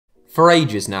For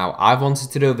ages now, I've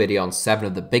wanted to do a video on 7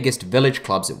 of the biggest village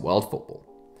clubs in world football.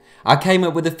 I came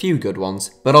up with a few good ones,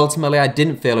 but ultimately I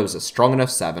didn't feel it was a strong enough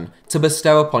 7 to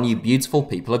bestow upon you beautiful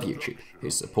people of YouTube,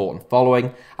 whose support and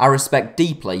following I respect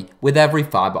deeply with every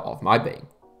fibre of my being.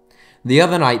 The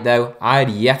other night though, I had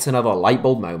yet another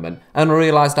lightbulb moment and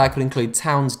realised I could include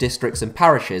towns, districts and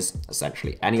parishes,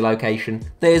 essentially any location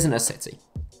that isn't a city.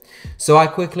 So I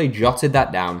quickly jotted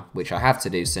that down, which I have to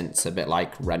do since, a bit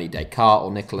like René Descartes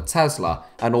or Nikola Tesla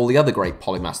and all the other great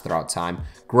polymaths throughout time,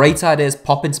 great ideas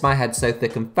pop into my head so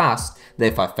thick and fast that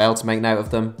if I fail to make note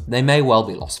of them, they may well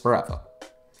be lost forever.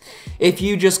 If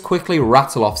you just quickly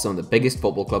rattle off some of the biggest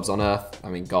football clubs on earth,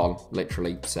 go on,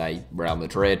 literally say Real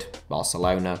Madrid,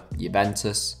 Barcelona,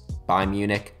 Juventus, Bayern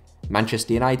Munich,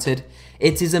 Manchester United,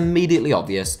 it is immediately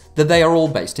obvious that they are all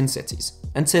based in cities,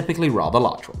 and typically rather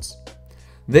large ones.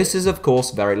 This is of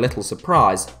course very little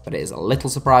surprise, but it is a little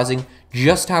surprising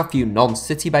just how few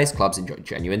non-city based clubs enjoy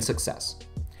genuine success.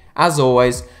 As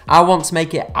always, I want to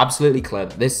make it absolutely clear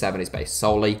that this 7 is based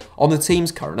solely on the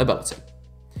team's current ability.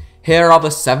 Here are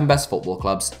the 7 best football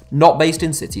clubs not based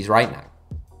in cities right now.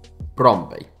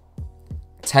 Brondby.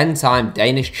 10-time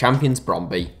Danish champions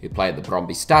Brondby, who play at the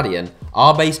Brondby Stadion,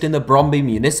 are based in the Brondby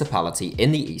municipality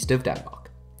in the east of Denmark.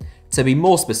 To be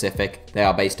more specific, they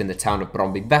are based in the town of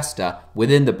Brondby Vester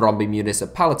within the Brondby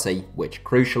municipality, which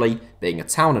crucially, being a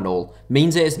town and all,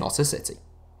 means it is not a city.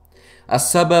 A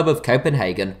suburb of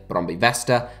Copenhagen, Brondby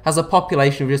Vester has a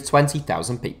population of just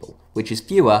 20,000 people, which is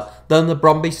fewer than the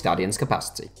Brondby Stadion's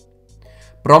capacity.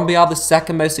 Brondby are the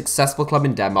second most successful club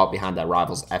in Denmark behind their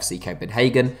rivals FC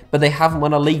Copenhagen, but they haven't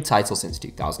won a league title since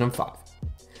 2005.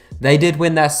 They did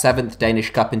win their 7th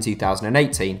Danish Cup in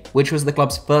 2018, which was the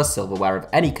club's first silverware of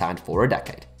any kind for a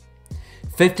decade.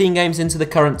 15 games into the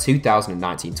current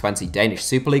 2019-20 Danish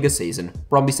Superliga season,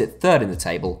 Brondby sit 3rd in the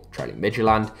table, trailing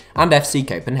Midtjylland and FC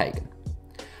Copenhagen.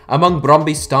 Among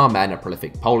Brondby's star men are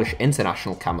prolific Polish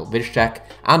international Kamil Wyszczek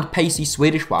and pacey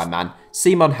Swedish wideman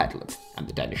Simon Hedlund, and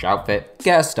the Danish outfit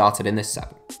get us started in this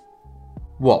 7.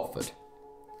 Watford.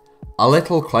 A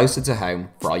little closer to home,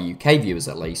 for our UK viewers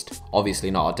at least, obviously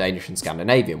not our Danish and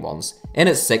Scandinavian ones, in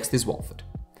at 6th is Watford.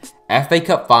 FA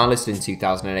Cup finalist in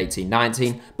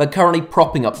 2018-19, but currently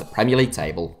propping up the Premier League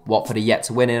table, Watford are yet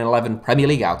to win in 11 Premier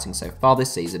League outings so far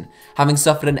this season, having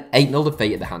suffered an 8-0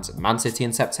 defeat at the hands of Man City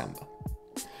in September.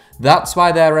 That's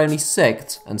why they're only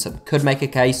 6th, and some could make a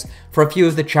case for a few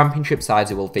of the Championship sides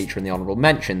who will feature in the honourable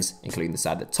mentions, including the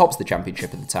side that tops the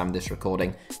Championship at the time of this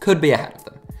recording, could be ahead of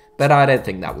them. But I don't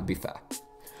think that would be fair.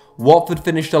 Watford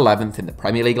finished 11th in the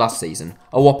Premier League last season,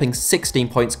 a whopping 16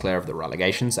 points clear of the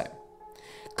relegation zone.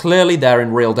 Clearly they're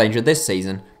in real danger this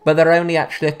season, but they're only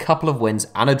actually a couple of wins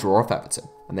and a draw off Everton,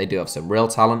 and they do have some real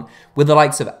talent with the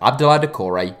likes of Abdoulaye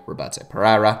Doucouré, Roberto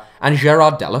Pereira and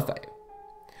Gerard Deulofeu.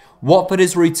 Watford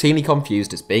is routinely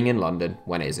confused as being in London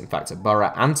when it is in fact a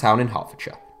borough and town in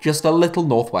Hertfordshire, just a little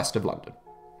northwest of London.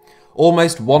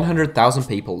 Almost 100,000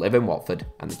 people live in Watford,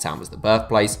 and the town was the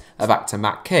birthplace of actor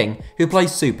Matt King, who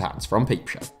plays Superhands from Peep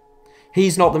Show.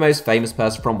 He's not the most famous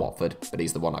person from Watford, but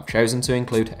he's the one I've chosen to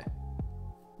include here.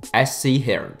 SC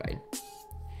Heerenveen.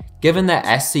 Given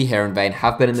that SC Heerenveen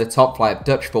have been in the top flight of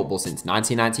Dutch football since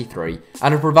 1993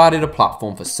 and have provided a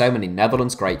platform for so many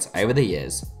Netherlands greats over the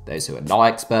years, those who are not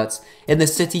experts in the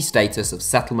city status of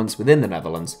settlements within the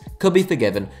Netherlands could be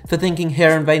forgiven for thinking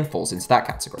Heerenveen falls into that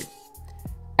category.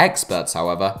 Experts,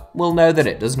 however, will know that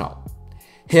it does not.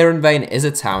 Heerenveen is a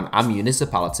town and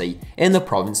municipality in the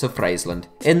province of Friesland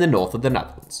in the north of the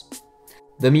Netherlands.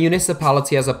 The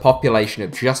municipality has a population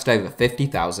of just over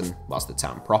 50,000, whilst the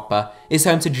town proper is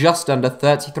home to just under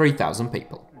 33,000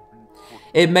 people.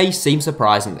 It may seem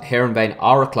surprising that Heerenveen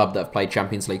are a club that have played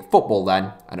Champions League football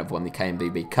then, and have won the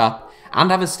KNVB Cup,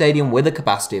 and have a stadium with a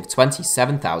capacity of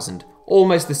 27,000,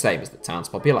 almost the same as the town's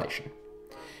population.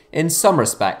 In some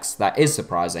respects, that is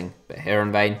surprising, but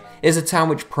Heerenveen is a town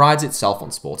which prides itself on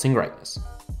sporting greatness.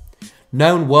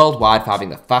 Known worldwide for having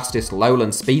the fastest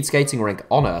lowland speed skating rink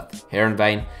on earth,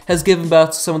 Heerenveen has given birth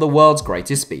to some of the world's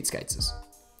greatest speed skaters.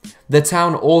 The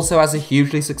town also has a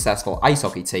hugely successful ice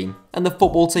hockey team, and the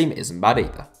football team isn't bad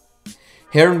either.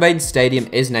 Heerenveen Stadium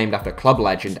is named after club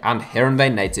legend and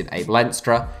Heerenveen native Abe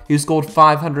Lenstra, who scored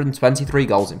 523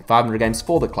 goals in 500 games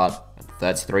for the club,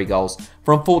 33 goals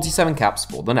from 47 caps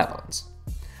for the Netherlands.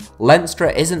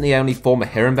 Lenstra isn't the only former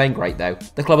Heerenveen great though,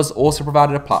 the club has also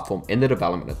provided a platform in the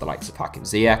development of the likes of Hakim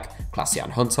Ziyech, Klaas-Jan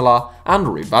Huntelaar and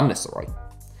Ruud van Nistelrooy.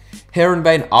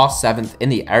 Heerenveen are 7th in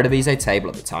the Eredivisie table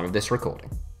at the time of this recording.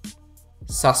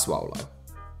 Sassuolo.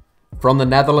 From the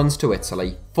Netherlands to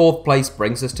Italy, 4th place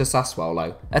brings us to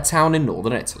Sassuolo, a town in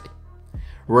northern Italy.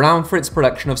 Renowned for its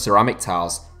production of ceramic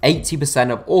tiles,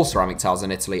 80% of all ceramic tiles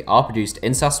in Italy are produced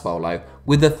in Sassuolo,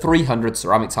 with the 300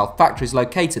 ceramic tile factories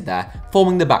located there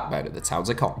forming the backbone of the town's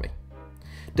economy.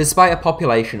 Despite a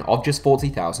population of just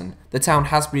 40,000, the town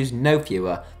has produced no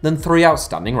fewer than 3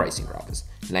 outstanding racing drivers,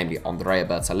 namely Andrea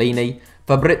Bertolini,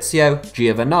 Fabrizio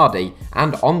Giovanardi,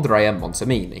 and Andrea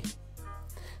Montemini.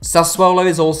 Sassuolo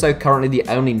is also currently the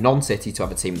only non-city to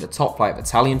have a team in the top flight of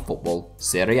Italian football,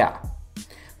 Serie A.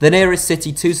 The nearest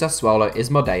city to Sassuolo is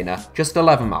Modena, just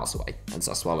 11 miles away, and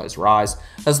Sassuolo's rise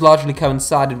has largely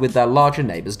coincided with their larger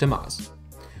neighbour's demise.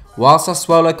 While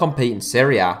Sassuolo compete in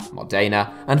Serie A,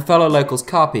 Modena and fellow locals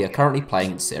Carpi are currently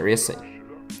playing in Serie C.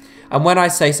 And when I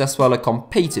say Sassuolo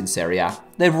compete in Serie A,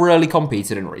 they've rarely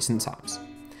competed in recent times.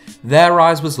 Their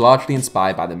rise was largely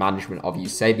inspired by the management of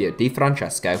Eusebio Di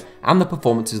Francesco and the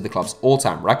performances of the club's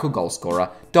all-time record goalscorer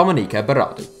Domenico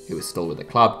Berardi, who is still with the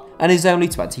club and is only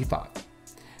 25.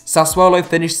 Sassuolo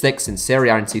finished 6th in Serie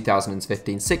A in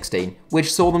 2015-16,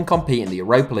 which saw them compete in the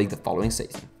Europa League the following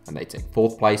season, and they take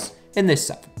 4th place in this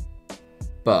 7.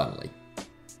 Burnley.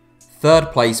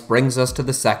 3rd place brings us to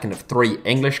the second of 3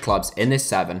 English clubs in this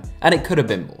 7, and it could have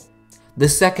been more. The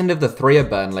second of the 3 are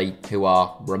Burnley, who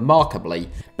are, remarkably,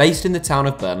 based in the town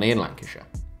of Burnley in Lancashire.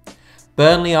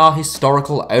 Burnley are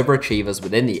historical overachievers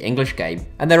within the English game,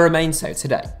 and they remain so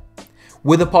today.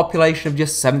 With a population of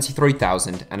just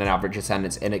 73,000 and an average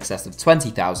attendance in excess of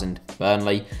 20,000,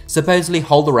 Burnley supposedly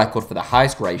hold the record for the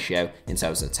highest ratio in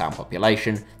terms of town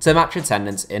population to match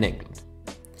attendance in England.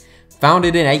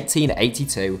 Founded in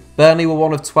 1882, Burnley were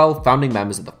one of 12 founding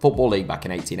members of the Football League back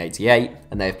in 1888,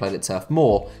 and they have played at Turf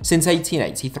Moor since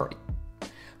 1883.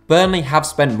 Burnley have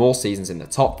spent more seasons in the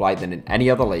top flight than in any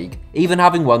other league, even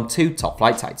having won 2 top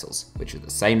flight titles, which is the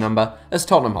same number as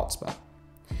Tottenham Hotspur.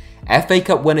 FA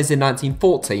Cup winners in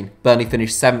 1914, Burnley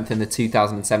finished 7th in the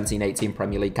 2017-18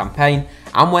 Premier League campaign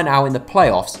and went out in the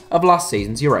playoffs of last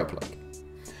season's Europa League.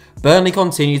 Burnley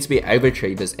continued to be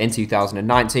overachievers in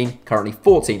 2019, currently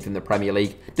 14th in the Premier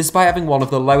League, despite having one of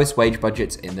the lowest wage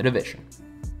budgets in the division.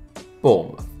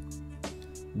 Bournemouth.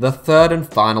 The 3rd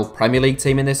and final Premier League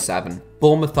team in this 7,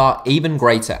 Bournemouth are even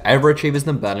greater overachievers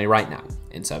than Burnley right now,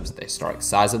 in terms of the historic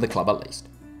size of the club at least.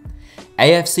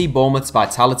 AFC Bournemouth's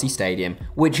Vitality Stadium,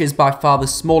 which is by far the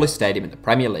smallest stadium in the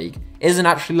Premier League, isn't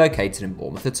actually located in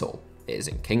Bournemouth at all. It is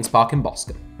in Kings Park in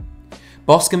Boscombe.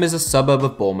 Boscombe is a suburb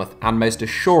of Bournemouth and most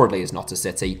assuredly is not a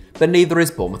city, but neither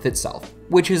is Bournemouth itself,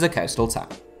 which is a coastal town.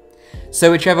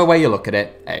 So whichever way you look at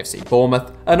it, AFC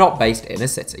Bournemouth are not based in a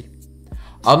city.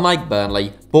 Unlike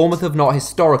Burnley, Bournemouth have not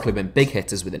historically been big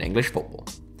hitters within English football.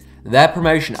 Their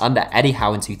promotion under Eddie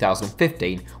Howe in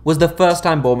 2015 was the first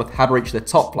time Bournemouth had reached the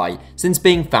top flight since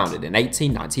being founded in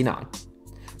 1899.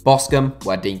 Boscombe,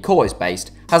 where Dean Court is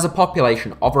based, has a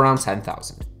population of around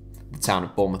 10,000. The town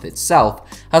of Bournemouth itself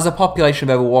has a population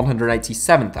of over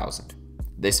 187,000.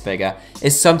 This figure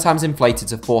is sometimes inflated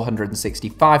to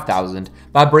 465,000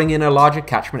 by bringing in a larger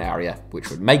catchment area, which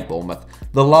would make Bournemouth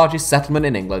the largest settlement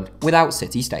in England without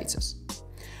city status.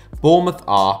 Bournemouth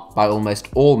are, by almost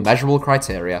all measurable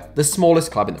criteria, the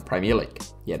smallest club in the Premier League,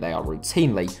 yet they are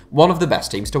routinely one of the best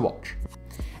teams to watch.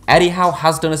 Eddie Howe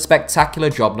has done a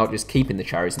spectacular job not just keeping the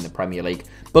Cherries in the Premier League,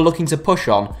 but looking to push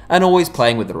on and always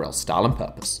playing with the real style and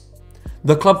purpose.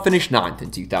 The club finished 9th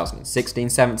in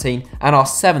 2016-17 and are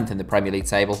 7th in the Premier League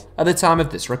table at the time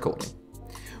of this recording.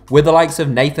 With the likes of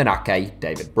Nathan Ake,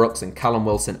 David Brooks and Callum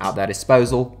Wilson at their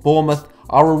disposal, Bournemouth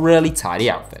are a really tidy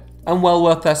outfit and well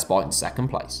worth their spot in 2nd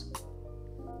place.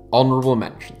 Honourable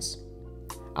mentions.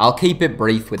 I'll keep it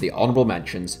brief with the honourable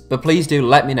mentions, but please do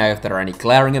let me know if there are any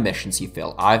glaring omissions you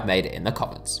feel I've made in the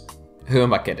comments. Who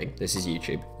am I kidding? This is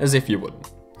YouTube, as if you wouldn't.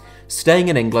 Staying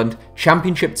in England,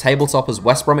 Championship tabletoppers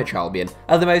West Bromwich Albion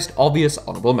are the most obvious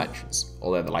honourable mentions,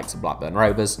 although the likes of Blackburn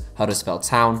Rovers, Huddersfield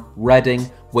Town,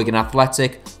 Reading, Wigan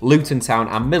Athletic, Luton Town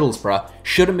and Middlesbrough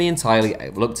shouldn't be entirely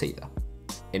overlooked either.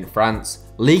 In France,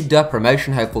 Ligue 2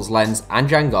 promotion hopefuls Lens and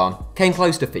Yangon came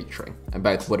close to featuring, and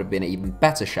both would have been even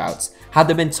better shouts had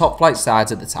there been top-flight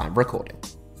sides at the time of recording.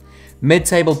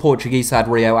 Mid-table Portuguese side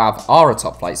Rio Ave are a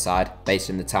top-flight side, based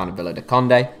in the town of Villa de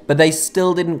Conde, but they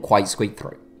still didn't quite squeak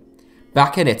through.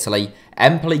 Back in Italy,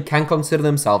 Empoli can consider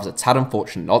themselves a tad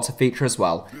unfortunate not to feature as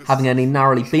well, having only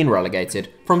narrowly been relegated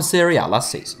from Serie A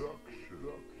last season.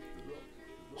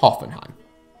 Hoffenheim.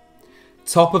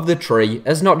 Top of the tree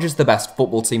as not just the best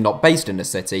football team not based in a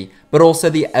city, but also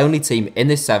the only team in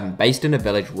this 7 based in a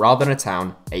village rather than a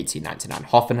town, 1899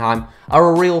 Hoffenheim, are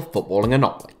a real footballing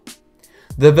anomaly.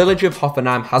 The village of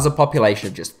Hoffenheim has a population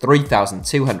of just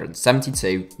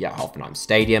 3,272, yet Hoffenheim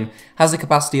Stadium has a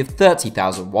capacity of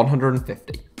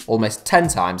 30,150, almost 10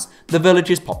 times the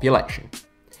village's population.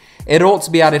 It ought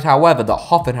to be added, however, that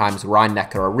Hoffenheim's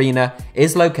Rhein-Neckar Arena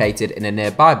is located in a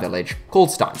nearby village called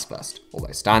Steinsfürst, although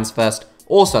Steinsfürst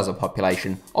also has a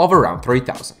population of around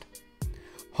 3,000.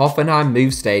 Hoffenheim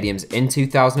moved stadiums in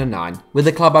 2009, with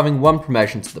the club having won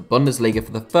promotion to the Bundesliga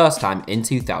for the first time in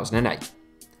 2008.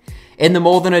 In the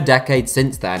more than a decade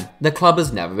since then, the club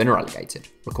has never been relegated,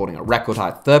 recording a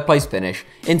record-high third-place finish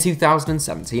in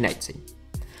 2017-18.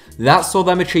 That saw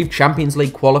them achieve Champions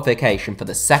League qualification for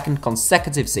the second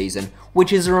consecutive season,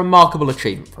 which is a remarkable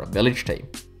achievement for a village team.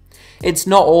 It's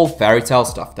not all fairy tale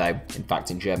stuff though. In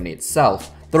fact, in Germany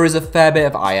itself, there is a fair bit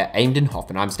of ire aimed in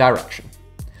Hoffenheim's direction.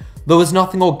 There was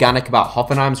nothing organic about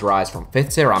Hoffenheim's rise from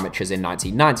 5th tier amateurs in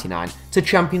 1999 to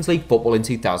Champions League football in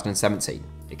 2017.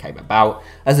 It came about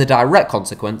as a direct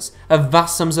consequence of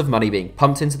vast sums of money being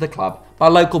pumped into the club by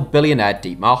local billionaire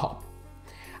Dietmar Hopp.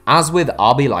 As with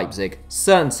RB Leipzig,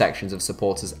 certain sections of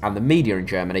supporters and the media in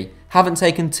Germany haven't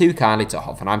taken too kindly to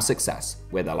Hoffenheim's success,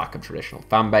 with their lack of traditional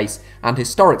fan base and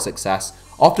historic success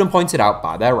often pointed out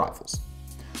by their rivals.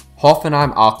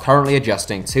 Hoffenheim are currently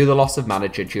adjusting to the loss of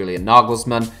manager Julian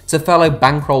Nagelsmann to fellow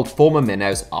bankrolled former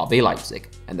minnows RB Leipzig,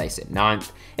 and they sit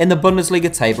 9th in the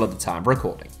Bundesliga table at the time of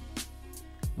recording.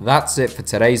 That's it for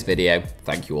today's video.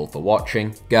 Thank you all for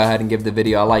watching. Go ahead and give the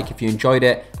video a like if you enjoyed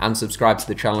it, and subscribe to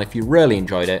the channel if you really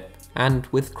enjoyed it. And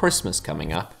with Christmas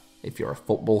coming up, if you're a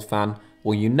football fan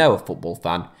or you know a football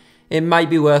fan, it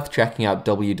might be worth checking out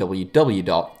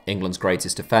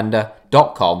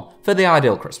www.englandsgreatestdefender.com for the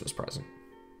ideal Christmas present.